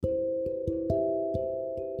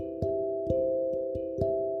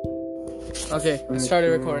Okay, I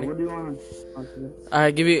started recording. What do you want to talk about?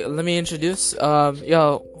 Alright, let me introduce.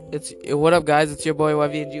 What up, guys? It's your boy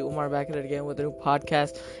YVNG Umar back at it again with a new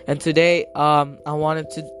podcast. And today, I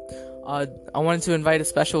wanted to invite a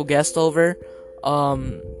special guest over.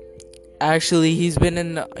 Actually, he's been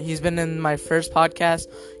in my first podcast.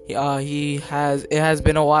 It has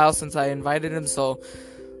been a while since I invited him. So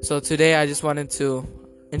today I just wanted to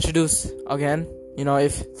introduce again.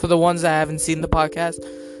 If for the ones that haven't seen the podcast.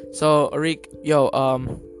 So, Arik,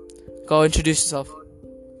 go introduce yourself.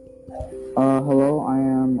 Hello, I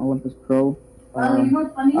am Olympus Pro. I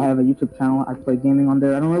have a YouTube channel. I play gaming on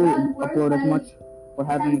there. I don't really upload as much or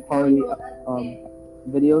have any quality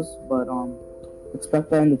videos, but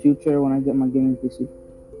expect that in the future when I get my gaming PC.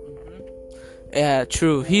 Yeah,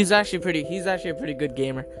 true. He's actually a pretty good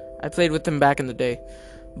gamer. I played with him back in the day.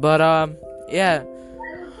 But yeah.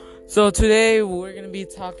 So today we're gonna be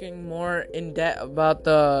talking more in depth about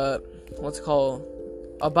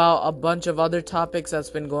about a bunch of other topics that's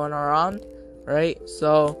been going around, right?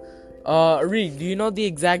 So, Reed, do you know the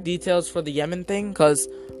exact details for the Yemen thing? Cause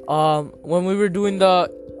when we were doing the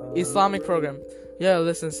Islamic program,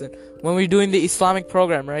 listen. When we were doing the Islamic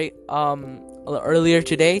program, right? Earlier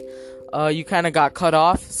today, you kind of got cut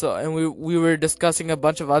off. So, and we were discussing a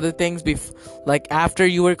bunch of other things like after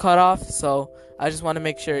you were cut off. So. I just want to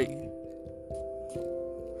make sure.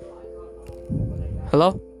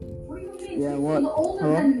 Hello? Yeah, what?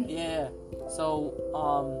 Hello? Yeah. So,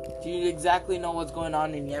 do you exactly know what's going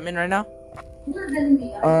on in Yemen right now?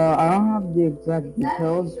 I don't have the exact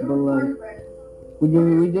details, but like,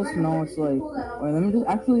 we just know it's like. Wait, let me just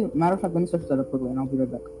actually. Matter of fact, let me search that up quickly, and I'll be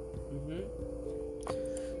right back.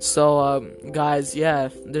 So, guys,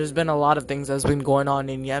 there's been a lot of things that's been going on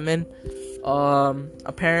in Yemen.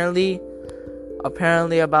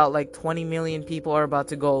 Apparently about like 20 million people are about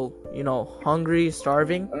to go, hungry,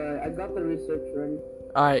 starving. I got the research ready.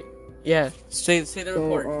 Alright, say the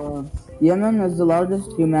report. Yemen is the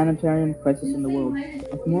largest humanitarian crisis in the world.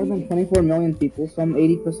 With more than 24 million people, some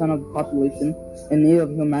 80% of the population, in need of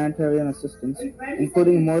humanitarian assistance,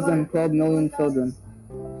 including more than 12 million children.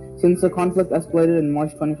 Since the conflict escalated in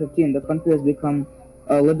March 2015, the country has become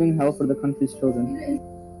a living hell for the country's children.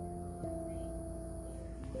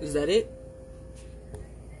 Is that it?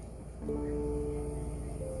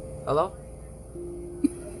 Hello?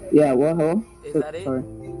 Yeah, well, hello? Is that it? Sorry.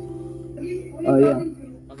 Yeah.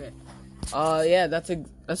 Okay.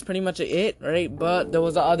 That's pretty much it, right? But there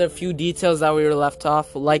was other few details that we were left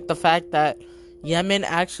off, like the fact that Yemen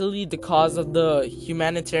actually, the cause of the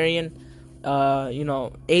humanitarian,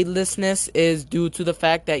 aidlessness is due to the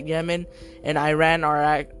fact that Yemen and Iran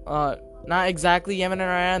are, not exactly Yemen and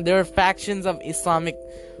Iran. There are factions of Islamic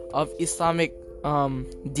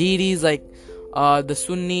deities like the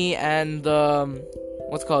Sunni and the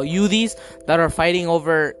Houthis that are fighting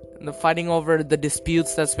over the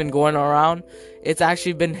disputes that's been going around. It's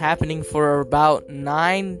actually been happening for about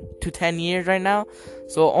 9 to 10 years right now,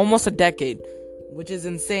 so almost a decade, which is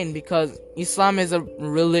insane because Islam is a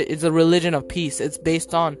religion of peace. It's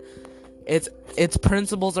based on its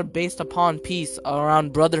principles are based upon peace,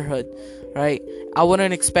 around brotherhood, right? I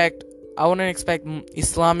wouldn't expect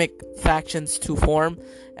Islamic factions to form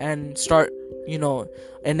and start,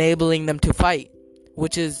 enabling them to fight,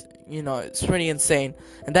 which is, it's pretty insane.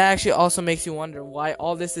 And that actually also makes you wonder why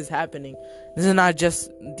all this is happening. This is not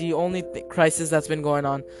just the only crisis that's been going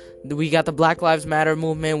on. We got the Black Lives Matter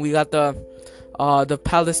movement. We got the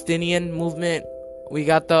Palestinian movement. We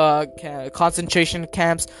got the concentration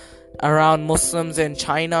camps around Muslims in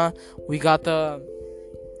China. We got the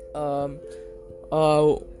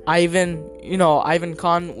Ivan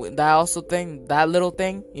Khan, that little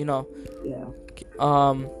thing, Yeah.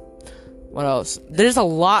 What else? There's a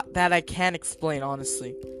lot that I can't explain,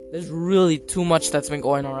 honestly. There's really too much that's been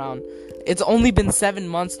going around. It's only been 7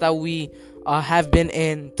 months that we have been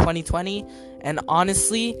in 2020, and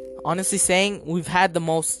honestly saying, we've had the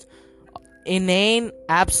most inane,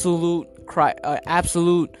 absolute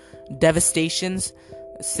devastations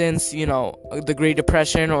since, the Great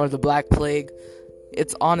Depression or the Black Plague.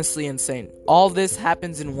 It's honestly insane. All this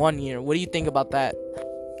happens in 1 year. What do you think about that?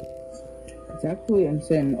 It's actually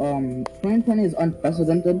insane. 2020 is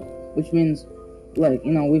unprecedented, which means,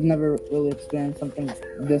 we've never really experienced something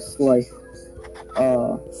this,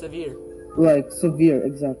 severe. Severe,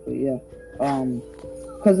 exactly, yeah.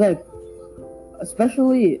 Cause,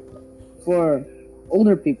 especially for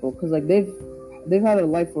older people, cause, they've had a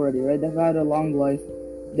life already, right? They've had a long life.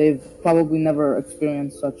 They've probably never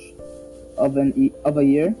experienced such of a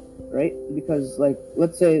year, right? Because,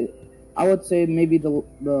 let's say, I would say maybe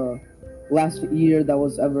the last year that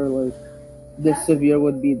was ever like this severe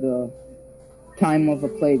would be the time of a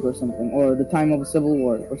plague or something, or the time of a civil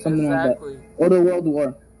war or something like that, Exactly. or the world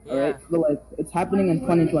war. All Yeah. right, so like it's happening in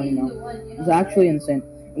 2020 now. It's actually insane.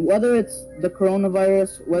 Whether it's the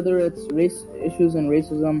coronavirus, whether it's race issues and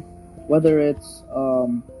racism, whether it's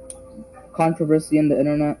controversy in the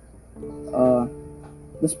internet, uh,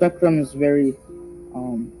 the spectrum is very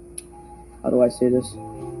how do I say this?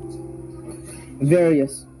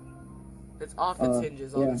 Various. It's off its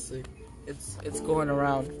hinges, yeah. honestly. It's going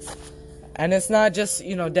around. And it's not just,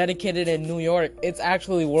 dedicated in New York. It's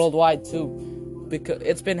actually worldwide too. Because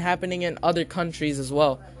it's been happening in other countries as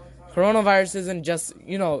well. Coronavirus isn't just,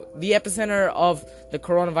 the epicenter of the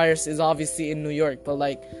coronavirus is obviously in New York, but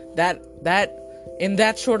like that in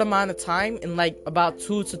that short amount of time, in like about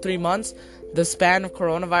 2 to 3 months, the span of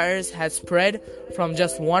coronavirus has spread from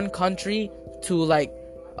just one country to like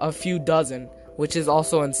a few dozen, which is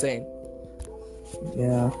also insane.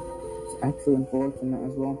 Yeah, it's actually unfortunate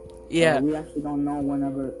as well. Yeah. We actually don't know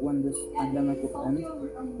when this pandemic will end,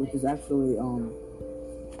 which is actually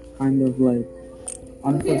kind of like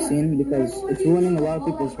unforeseen because it's ruining a lot of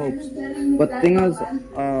people's hopes. But the thing is,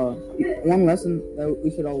 one lesson that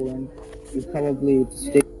we should all learn is probably to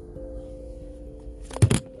stay.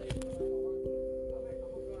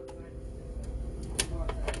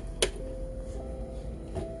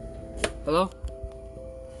 Hello?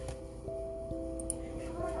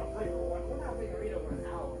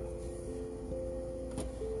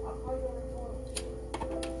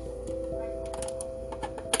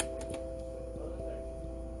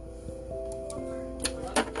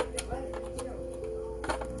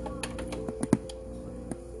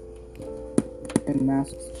 In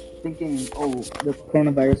masks, thinking, oh, the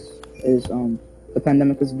coronavirus is the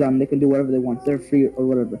pandemic is done. They can do whatever they want. They're free or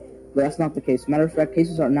whatever. But that's not the case. Matter of fact,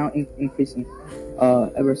 cases are now increasing.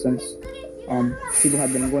 Ever since people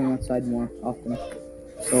have been going outside more often.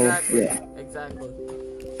 So Exactly. yeah. Exactly.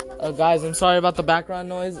 Guys, I'm sorry about the background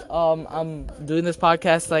noise. I'm doing this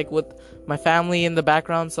podcast like with my family in the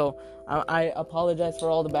background, so I apologize for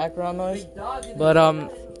all the background noise. But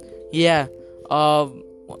yeah.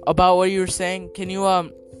 About what you were saying, can you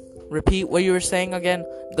repeat what you were saying again?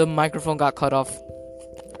 The microphone got cut off.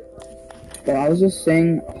 So I was just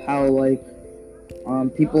saying how like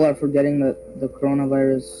people are forgetting that the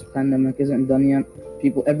coronavirus pandemic isn't done yet.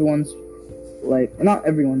 Everyone's like, not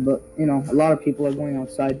everyone, but a lot of people are going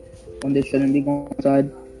outside when they shouldn't be going outside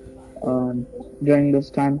during this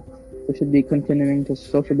time. They should be continuing to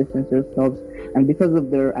social distance themselves, and because of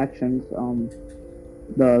their actions,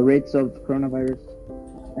 the rates of coronavirus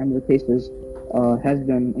and the cases has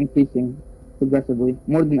been increasing progressively,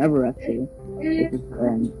 more than ever actually, which is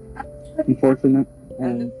unfortunate.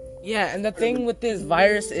 And And the thing with this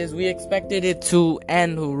virus is we expected it to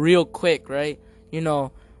end real quick, right?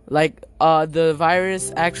 The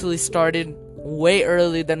virus actually started way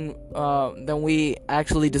early than we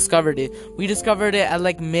actually discovered it. We discovered it at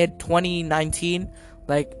like mid 2019,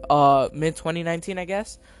 mid 2019, I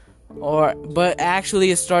guess. But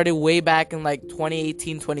actually it started way back in like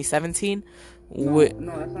 2018, 2017. no,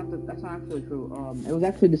 that's not actually true. It was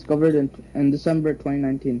actually discovered in December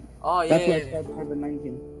 2019. Oh, yeah. That's why it started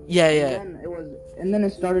COVID-19. Yeah. And then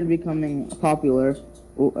it started becoming popular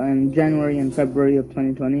in January and February of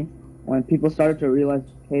 2020 when people started to realize,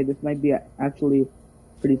 hey, this might be actually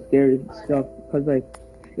pretty scary stuff. Because it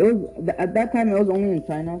was at that time it was only in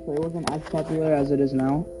China, so it wasn't as popular as it is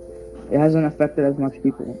now. It hasn't affected as much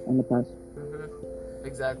people in the past. Mm-hmm.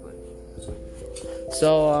 Exactly.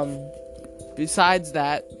 So besides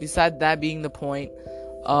that being the point,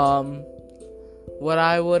 what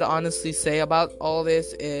I would honestly say about all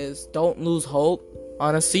this is don't lose hope.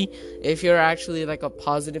 Honestly, if you're actually like a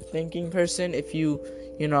positive thinking person, if you're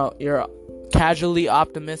casually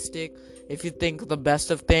optimistic, if you think the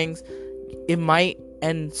best of things, it might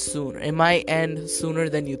end sooner. It might end sooner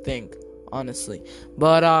than you think, honestly.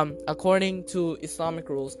 But according to Islamic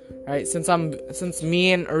rules, right? Since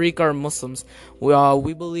me and Arik are Muslims,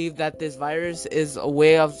 we believe that this virus is a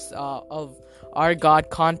way of our God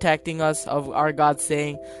contacting us, of our God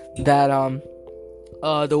saying that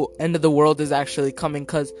the end of the world is actually coming,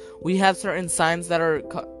 because we have certain signs that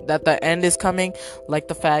the end is coming, like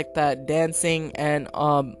the fact that dancing and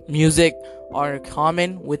music are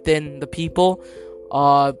common within the people.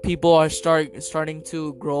 People are starting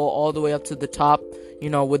to grow all the way up to the top,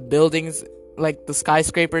 with buildings like the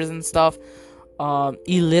skyscrapers and stuff.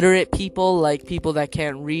 Illiterate people, like people that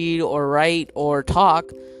can't read or write or talk,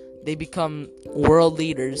 they become world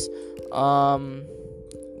leaders.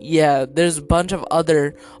 There's a bunch of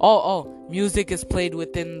other music is played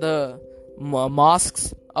within the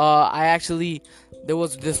mosques. there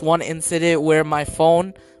was this one incident where my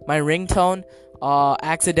ringtone,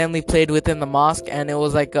 accidentally played within the mosque, and it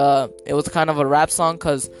was it was kind of a rap song,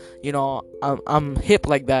 cause I'm hip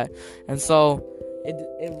like that, and so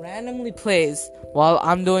it randomly plays while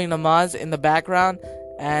I'm doing namaz in the background,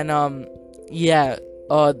 and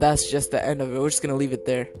that's just the end of it. We're just gonna leave it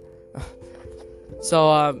there.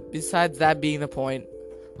 So besides that being the point,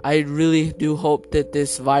 I really do hope that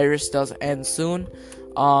this virus does end soon.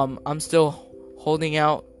 I'm still holding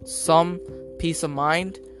out some peace of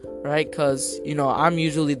mind, right? Because, I'm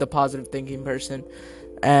usually the positive thinking person.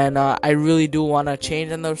 And I really do want to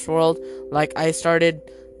change in this world. Like, I started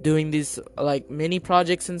doing these, mini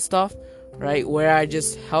projects and stuff, right? Where I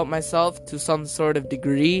just help myself to some sort of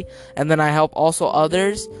degree. And then I help also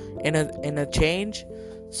others in a change.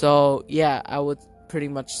 So, yeah, I would pretty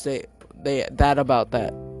much say that about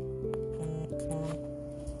that.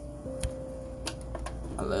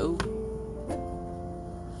 Hello?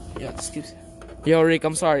 Yeah, this keeps... Yo, Rick,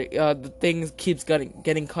 I'm sorry. The thing keeps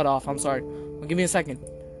getting cut off. I'm sorry. Well, give me a second.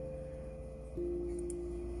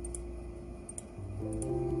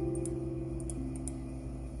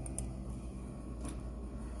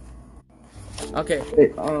 Okay.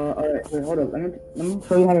 Wait, alright, wait, hold up. Let me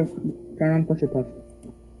show you how to turn on push to talk.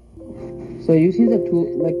 So you see the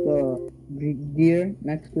the gear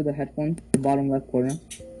next to the headphones, the bottom left corner?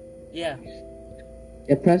 Yeah.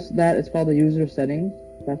 Yeah, press that. It's called the user settings.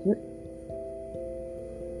 Press it.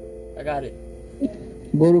 I got it.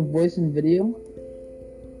 Go to voice and video.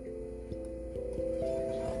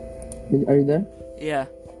 Are you there? Yeah.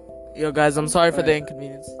 Yo, guys, I'm sorry for the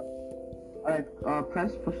inconvenience. Alright,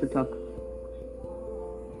 press push to talk.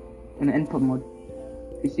 In the input mode.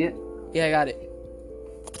 You see it? Yeah, I got it.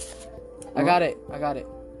 I got it.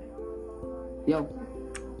 Yo.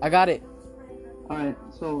 I got it. Alright,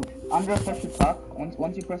 so under push to talk,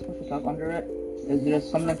 once you press push to talk, under it, there's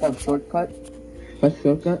something called shortcut. Press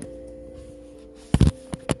shortcut.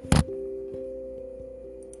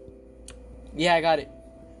 Yeah, I got it.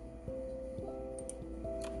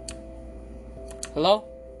 Hello?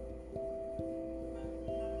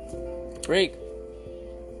 Rick?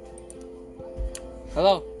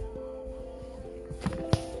 Hello?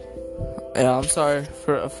 Yeah, I'm sorry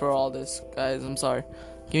for all this, guys. I'm sorry.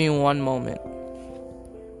 Give me one moment.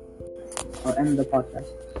 I'll end the podcast.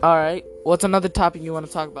 Alright. What's another topic you want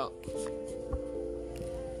to talk about?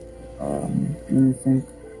 Let me think.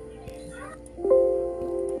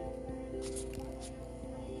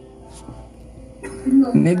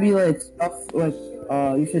 Maybe stuff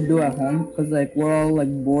you should do at home, because we're all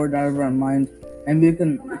bored out of our mind, and we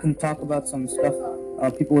can talk about some stuff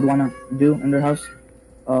people would want to do in their house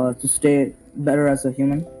to stay better as a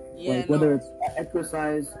human. Yeah, whether it's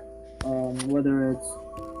exercise, whether it's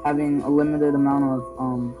having a limited amount of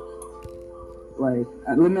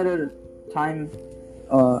a limited time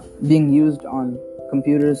being used on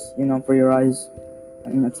computers, for your eyes,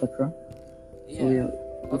 and etc. Yeah. So yeah,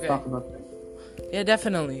 let's talk about that. Yeah,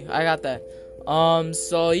 definitely. I got that.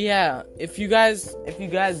 So yeah, if you guys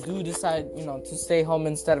do decide, to stay home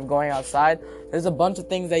instead of going outside, there's a bunch of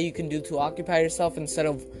things that you can do to occupy yourself instead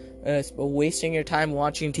of wasting your time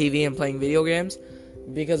watching TV and playing video games.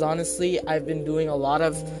 Because honestly, I've been doing a lot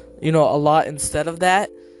instead of that.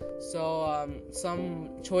 So some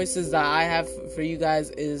choices that I have for you guys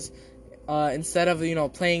is instead of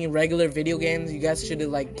playing regular video games, you guys should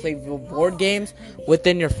play board games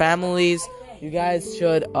within your families. You guys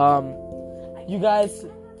should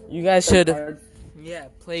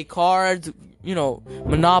play cards,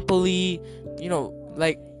 Monopoly,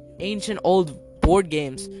 ancient old board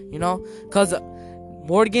games, because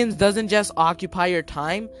board games doesn't just occupy your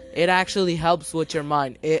time, it actually helps with your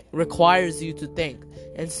mind. It requires you to think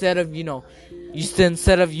instead of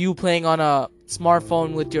you playing on a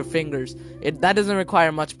smartphone with your fingers. That doesn't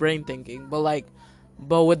require much brain thinking, but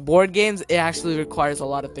with board games it actually requires a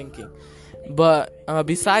lot of thinking. But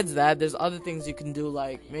besides that, there's other things you can do,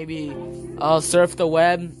 like maybe surf the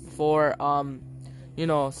web for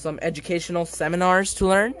some educational seminars to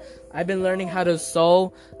learn. I've been learning how to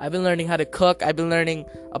sew. I've been learning how to cook. I've been learning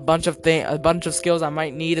a bunch of skills I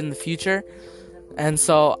might need in the future. And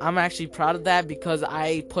so I'm actually proud of that because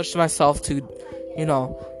I pushed myself to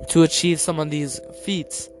achieve some of these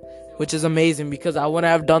feats, which is amazing because I wouldn't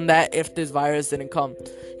have done that if this virus didn't come.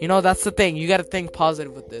 That's the thing. You got to think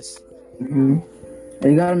positive with this. Mm-hmm.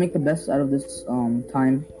 You gotta make the best out of this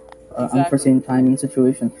unforeseen timing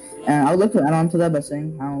situation. And I would like to add on to that by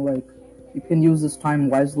saying how you can use this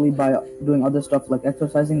time wisely by doing other stuff like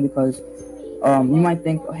exercising, because you might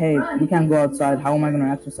think, hey, we can't go outside, how am I going to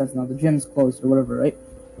exercise now, the gym's closed or whatever, right?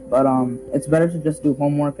 But it's better to just do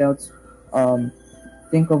home workouts.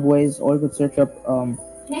 Think of ways, or you could search up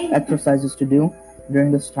exercises to do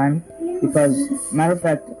during this time, because matter of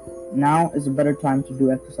fact, now is a better time to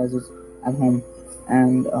do exercises at home,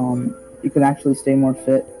 and you can actually stay more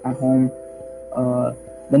fit at home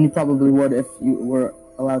than you probably would if you were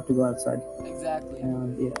allowed to go outside. Exactly.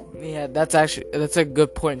 And Yeah, that's a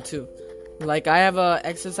good point too. Like, I have a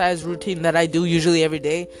exercise routine that I do usually every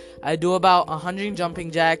day. I do about 100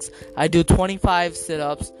 jumping jacks. I do 25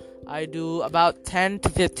 sit-ups. I do about 10 to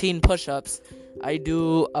 15 push-ups. I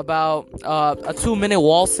do about a 2-minute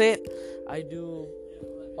wall sit. I do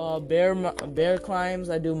bear climbs.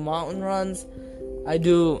 I do mountain runs. I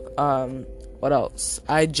do what else?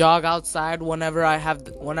 I jog outside whenever I have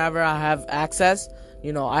access.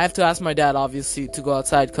 I have to ask my dad, obviously, to go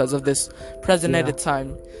outside because of this present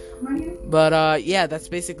time. But yeah, that's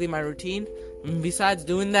basically my routine. Besides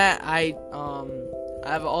doing that,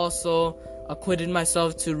 I've also acquitted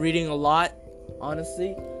myself to reading a lot,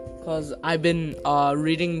 honestly, because I've been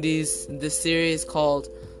reading this series called,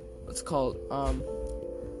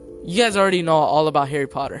 you guys already know all about Harry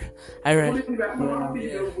Potter. I've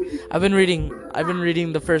been reading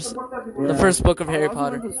the first book of Harry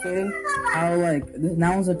Potter. I was going to say how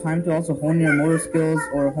now is the time to also hone your motor skills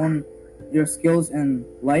or hone your skills in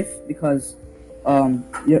life, because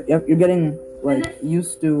you're getting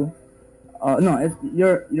used to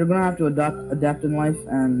you're gonna have to adapt in life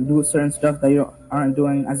and do certain stuff that you aren't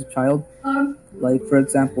doing as a child, like for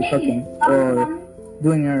example cooking or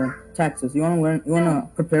doing your taxes. You want to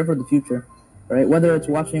prepare for the future, right? Whether it's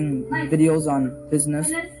watching videos on business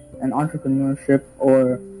and entrepreneurship,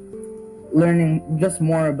 or learning just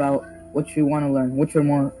more about what you want to learn, what you're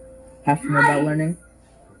more passionate about learning.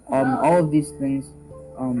 All of these things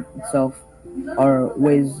itself are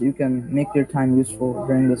ways you can make your time useful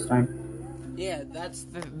during this time. Yeah,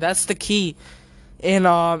 that's the key in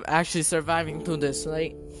actually surviving through this.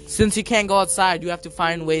 Like, since you can't go outside, you have to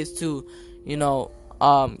find ways to,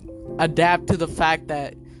 adapt to the fact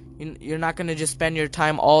that you're not gonna just spend your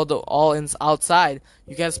time outside.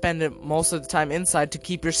 You gotta spend it most of the time inside to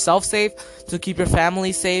keep yourself safe, to keep your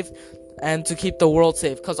family safe, and to keep the world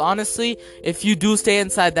safe. Because honestly, if you do stay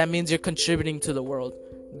inside, that means you're contributing to the world.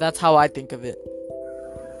 That's how I think of it.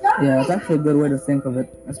 Yeah, it's actually a good way to think of it,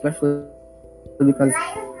 especially because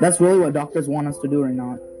that's really what doctors want us to do right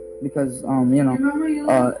now. Because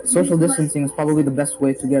social distancing is probably the best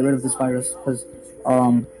way to get rid of this virus, because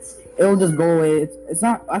it'll just go away. It's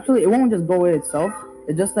not actually, it won't just go away itself.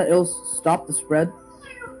 It's just that it'll stop the spread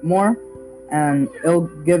more, and it'll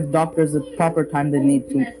give doctors the proper time they need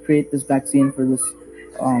to create this vaccine for this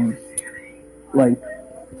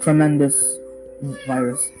tremendous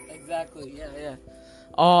virus. Exactly. Yeah.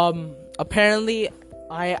 Apparently,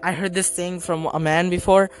 I heard this thing from a man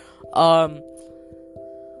before.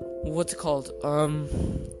 What's it called?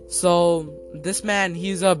 So this man,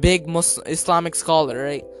 he's a big Islamic scholar,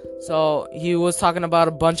 right? So he was talking about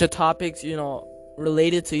a bunch of topics,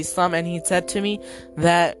 related to Islam, and he said to me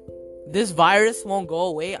that this virus won't go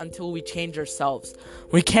away until we change ourselves.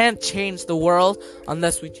 We can't change the world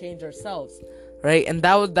unless we change ourselves, right? And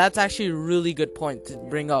that's actually a really good point to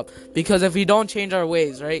bring up, because if we don't change our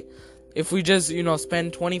ways, right? If we just,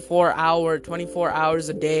 spend 24 hours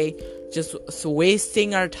a day just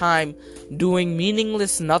wasting our time doing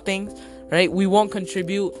meaningless nothing, right? We won't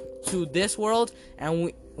contribute to this world,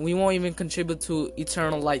 and we won't even contribute to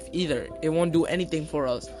eternal life either. It won't do anything for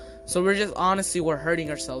us. So we're hurting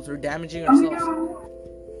ourselves. We're damaging ourselves.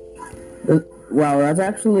 Wow, that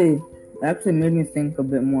actually made me think a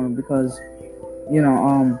bit more, because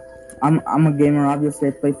I'm a gamer. Obviously,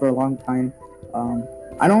 I played for a long time.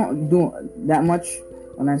 I don't do that much.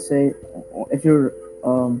 When I say, if you're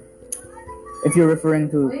referring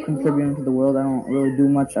to contributing to the world, I don't really do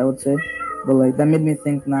much, I would say. But that made me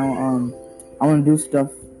think now. I want to do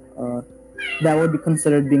stuff that would be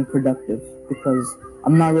considered being productive, because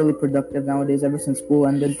I'm not really productive nowadays. Ever since school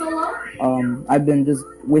ended, I've been just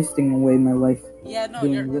wasting away my life. Yeah, no,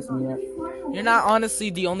 doing this and that. You're not honestly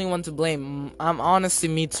the only one to blame. I'm honestly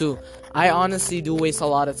me too. I honestly do waste a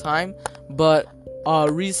lot of time, but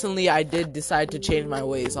recently I did decide to change my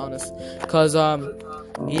ways, honestly, because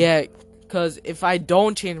if I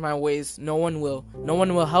don't change my ways, no one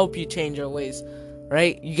will help you change your ways,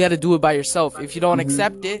 right? You got to do it by yourself. If you don't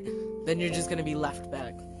accept it, then you're just gonna be left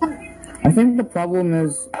back. I think the problem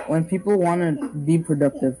is when people want to be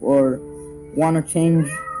productive or want to change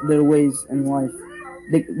their ways in life,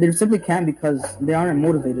 they simply can't, because they aren't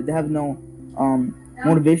motivated. They have no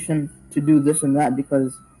motivation to do this and that,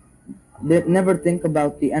 because they never think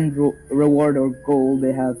about the end reward or goal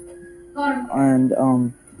they have. And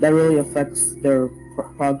that really affects their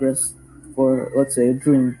progress for, let's say, a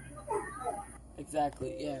dream.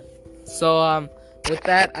 Exactly, yeah. So, with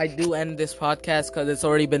that, I do end this podcast because it's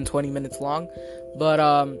already been 20 minutes long. But,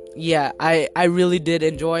 yeah, I really did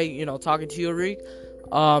enjoy, talking to you, Arik.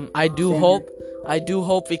 I do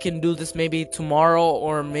hope we can do this maybe tomorrow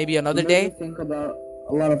or maybe another day. Think about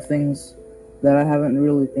a lot of things that I haven't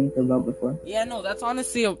really think about before. Yeah, no, that's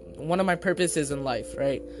honestly one of my purposes in life,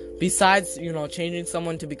 right? Besides, changing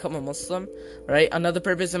someone to become a Muslim, right? Another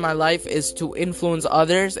purpose in my life is to influence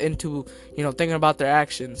others into, thinking about their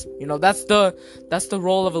actions. That's the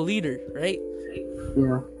role of a leader, right?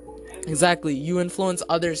 Yeah. Exactly. You influence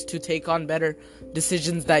others to take on better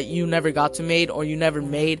decisions that you never got to made or you never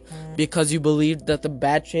made because you believed that the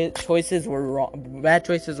bad choices were wrong, bad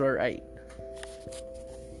choices were right.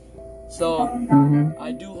 So,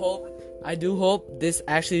 I do hope this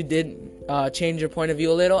actually did change your point of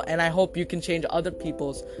view a little, and I hope you can change other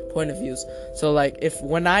people's point of views. So, like, if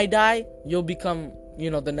when I die, you'll become,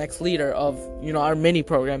 the next leader of, our mini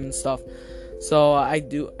program and stuff. So, I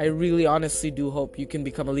really honestly do hope you can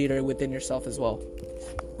become a leader within yourself as well.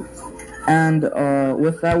 And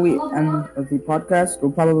with that, we end the podcast.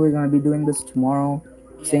 We're probably going to be doing this tomorrow,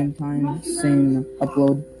 same time, same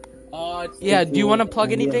upload. Yeah, do you want to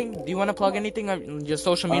plug anything? Do you want to plug anything on your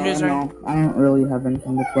social medias? No, I don't really have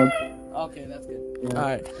anything to plug. Okay, that's good. Yeah.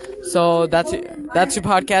 Alright, so that's your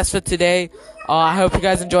podcast for today. I hope you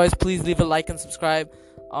guys enjoy. Please leave a like and subscribe.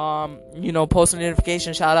 Post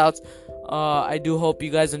notification, shout outs. I do hope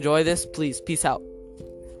you guys enjoy this. Please, peace out.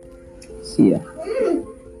 See ya.